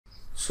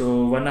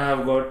So one I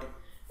have got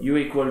u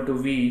equal to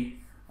v,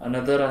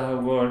 another I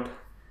have got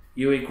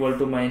u equal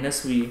to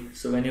minus v.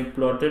 So when you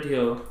plot it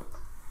here,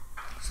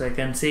 so I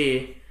can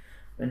say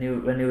when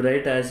you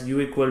write as u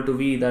equal to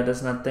v, that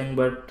is nothing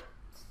but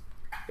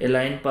a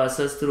line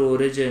passes through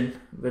origin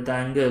with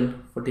angle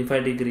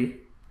 45 degree.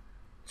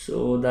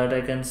 So that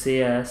I can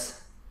say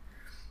as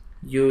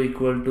u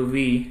equal to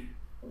v.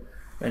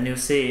 When you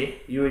say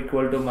u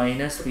equal to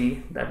minus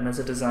v, that means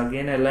it is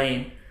again a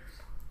line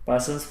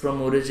passes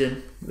from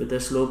origin with a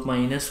slope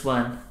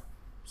 -1.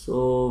 So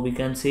we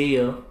can say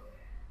here,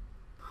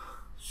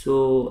 so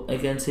I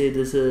can say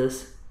this is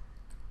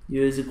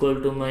u is equal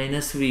to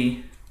minus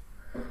v.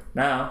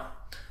 Now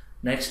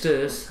next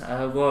is I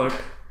have got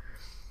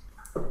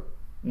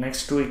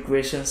next two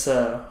equations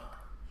are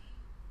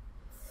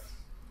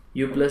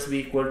u plus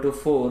v equal to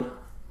 4.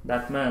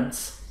 That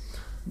means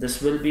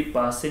this will be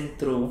passing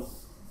through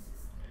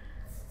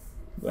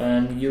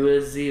when u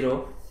is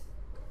 0,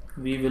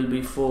 v will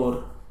be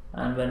 4,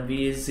 and when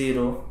v is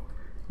 0,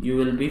 u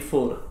will be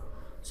 4.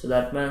 So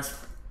that means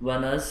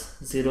one is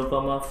 0,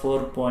 4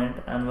 point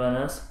and one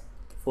is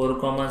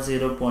 4,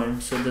 0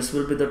 point. So this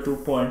will be the 2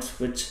 points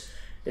which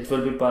it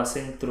will be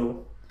passing through.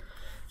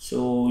 So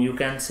you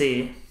can say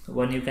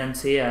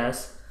as,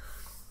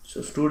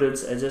 so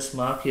students, I just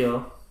mark here,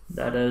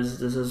 that is,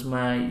 this is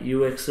my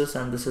u axis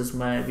and this is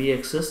my v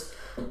axis.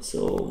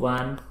 So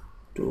 1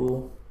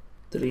 2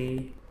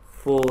 3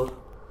 4,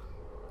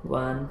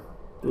 1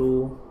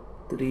 2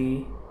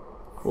 3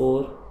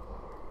 4,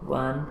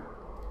 1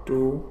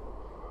 2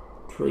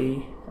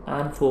 3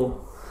 and 4.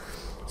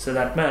 So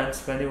that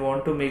means when you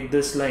want to make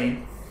this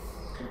line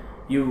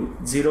u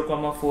 0,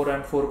 4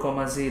 and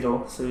 4,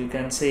 0, so you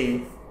can say,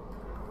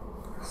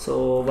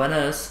 so one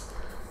is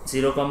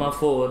 0,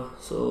 4,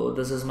 so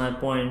this is my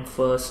point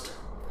first,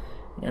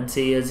 and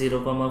say here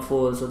 0,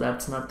 4, so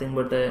that's nothing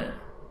but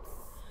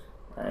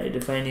I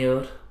define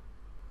here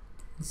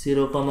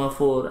 0,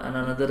 4, and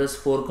another is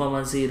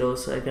 4, 0,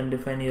 so I can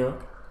define here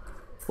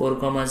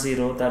 4,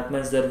 0. That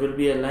means there will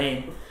be a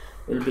line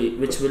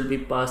which will be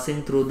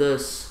passing through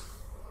this.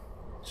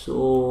 So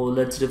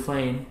let's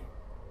define,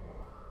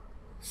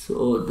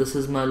 so this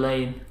is my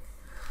line.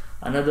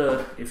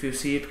 Another, if you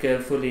see it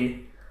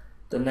carefully,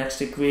 the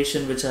next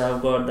equation which I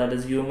have got, that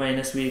is u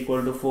minus v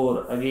equal to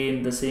 4.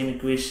 Again the same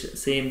equation,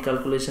 same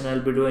calculation I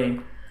will be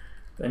doing.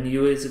 When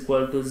u is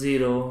equal to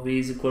 0, v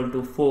is equal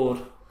to 4,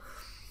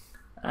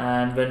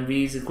 and when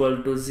v is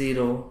equal to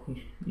 0,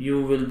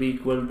 u will be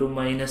equal to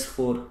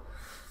 -4.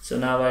 So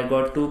now I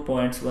got 2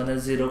 points, one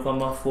is 0,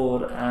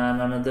 4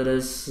 and another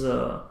is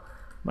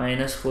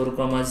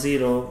 -4,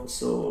 0.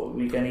 So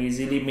we can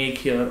easily make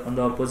here on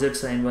the opposite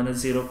sign, one is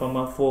 0,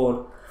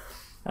 4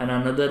 and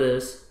another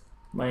is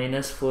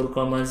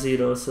 -4,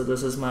 0. So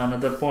this is my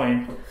another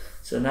point.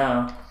 So now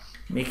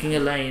making a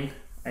line,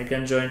 I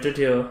can join it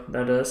here,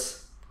 that is,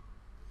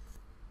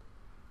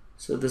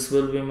 so this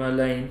will be my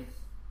line.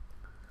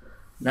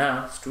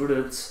 Now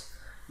students,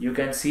 you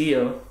can see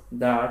here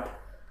that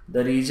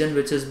the region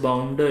which is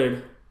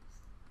bounded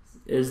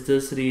is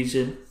this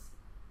region.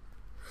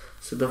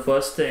 So the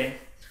first thing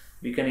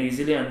we can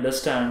easily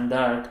understand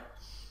that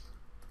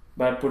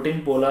by putting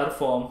polar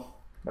form,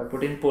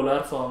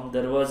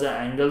 there was an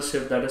angle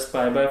shift, that is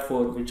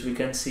pi/4, which we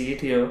can see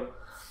it here.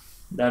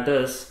 That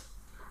is,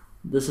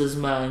 this is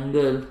my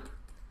angle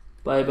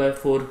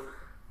pi/4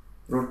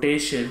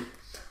 rotation,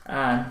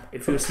 and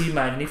if you see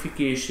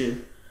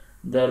magnification,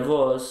 there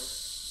was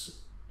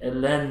a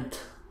length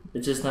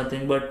which is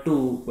nothing but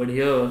 2, but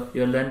here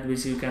your length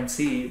which you can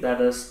see, that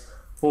is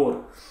 4.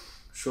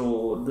 So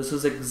this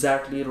is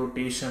exactly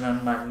rotation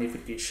and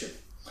magnification.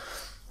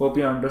 Hope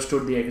you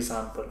understood the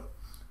example.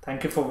 Thank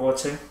you for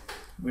watching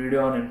video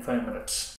on in 5 minutes.